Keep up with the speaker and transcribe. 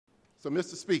So,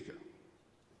 Mr. Speaker,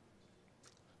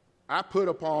 I put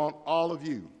upon all of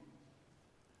you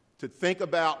to think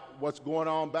about what's going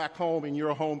on back home in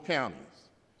your home counties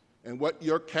and what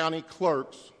your county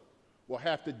clerks will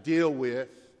have to deal with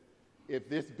if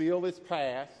this bill is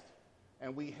passed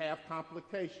and we have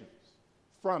complications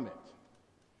from it.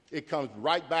 It comes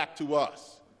right back to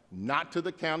us, not to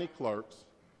the county clerks.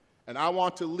 And I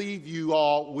want to leave you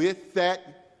all with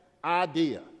that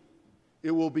idea.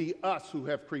 It will be us who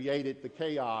have created the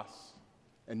chaos,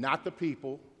 and not the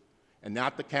people, and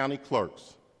not the county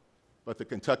clerks, but the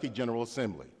Kentucky General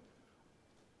Assembly.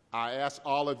 I ask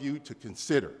all of you to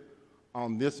consider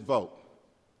on this vote,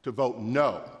 to vote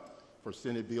no for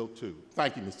Senate Bill 2.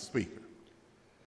 Thank you, Mr. Speaker.